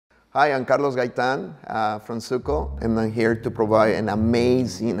Hi, I'm Carlos Gaitan from Suco, and I'm here to provide an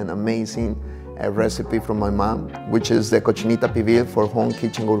amazing recipe from my mom, which is the Cochinita Pibil for home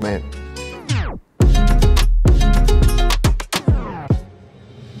kitchen gourmet.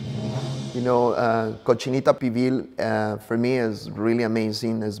 You know, Cochinita Pibil for me is really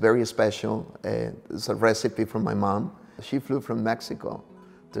amazing. It's very special. It's a recipe from my mom. She flew from Mexico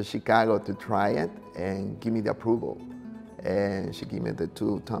to Chicago to try it and give me the approval. And she gave me the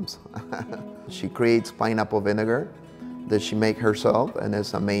 2 thumbs. She creates pineapple vinegar that she makes herself, and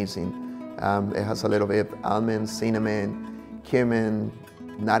it's amazing. It has a little bit of almonds, cinnamon, cumin,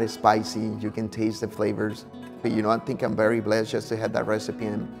 not spicy. You can taste the flavors. But, you know, I think I'm very blessed just to have that recipe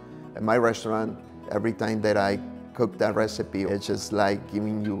in my restaurant. Every time that I cook that recipe, it's just like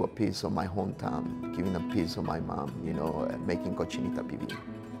giving you a piece of my hometown, giving a piece of my mom, you know, making Cochinita Pibil.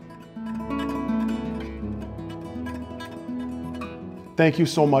 Thank you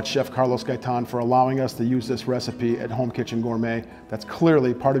so much, Chef Carlos Gaitan, for allowing us to use this recipe at Home Kitchen Gourmet. That's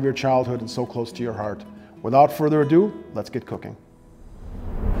clearly part of your childhood and so close to your heart. Without further ado, let's get cooking.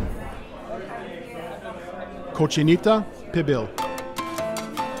 Cochinita Pibil.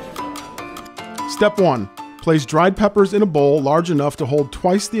 Step 1. Place dried peppers in a bowl large enough to hold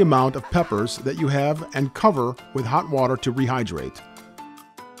twice the amount of peppers that you have and cover with hot water to rehydrate.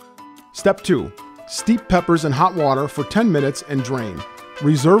 Step 2. Steep peppers in hot water for 10 minutes and drain.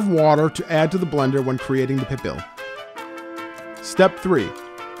 Reserve water to add to the blender when creating the pibil. Step 3.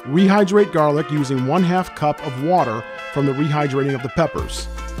 Rehydrate garlic using 1/2 cup of water from the rehydrating of the peppers.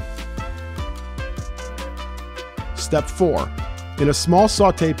 Step 4. In a small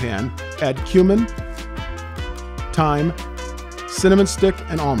sauté pan, add cumin, thyme, cinnamon stick,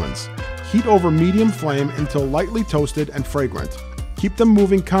 and almonds. Heat over medium flame until lightly toasted and fragrant. Keep them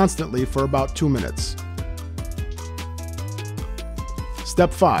moving constantly for about 2 minutes.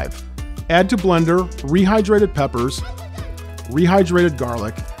 Step 5. Add to blender rehydrated peppers, rehydrated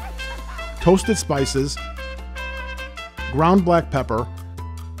garlic, toasted spices, ground black pepper,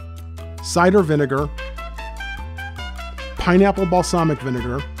 cider vinegar, pineapple balsamic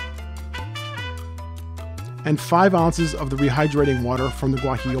vinegar, and 5 ounces of the rehydrating water from the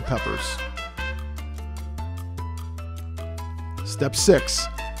guajillo peppers. Step 6.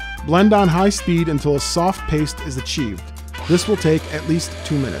 Blend on high speed until a soft paste is achieved. This will take at least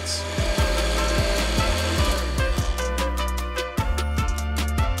 2 minutes.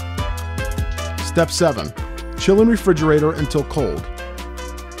 Step 7. Chill in refrigerator until cold.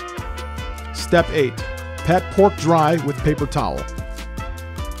 Step 8. Pat pork dry with paper towel.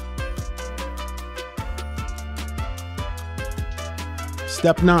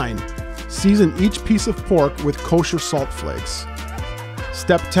 Step 9. Season each piece of pork with kosher salt flakes.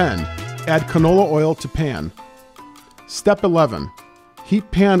 Step 10. Add canola oil to pan. Step 11.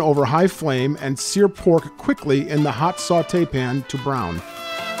 Heat pan over high flame and sear pork quickly in the hot sauté pan to brown.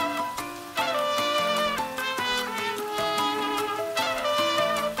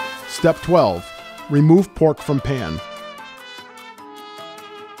 Step 12. Remove pork from pan.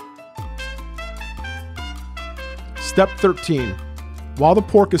 Step 13. While the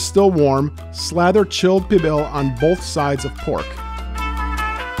pork is still warm, slather chilled pibil on both sides of pork.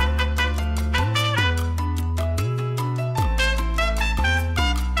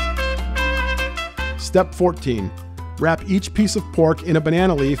 Step 14. Wrap each piece of pork in a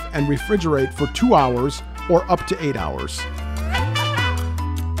banana leaf and refrigerate for 2 hours or up to 8 hours.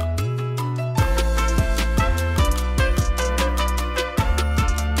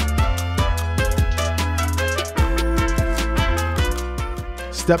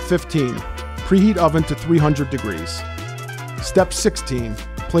 Step 15. Preheat oven to 300 degrees. Step 16.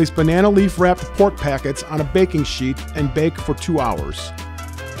 Place banana leaf wrapped pork packets on a baking sheet and bake for 2 hours.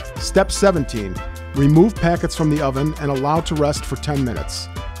 Step 17. Remove packets from the oven and allow to rest for 10 minutes.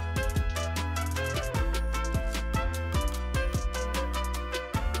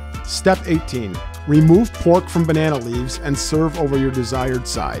 Step 18. Remove pork from banana leaves and serve over your desired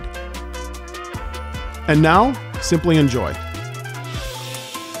side. And now, simply enjoy.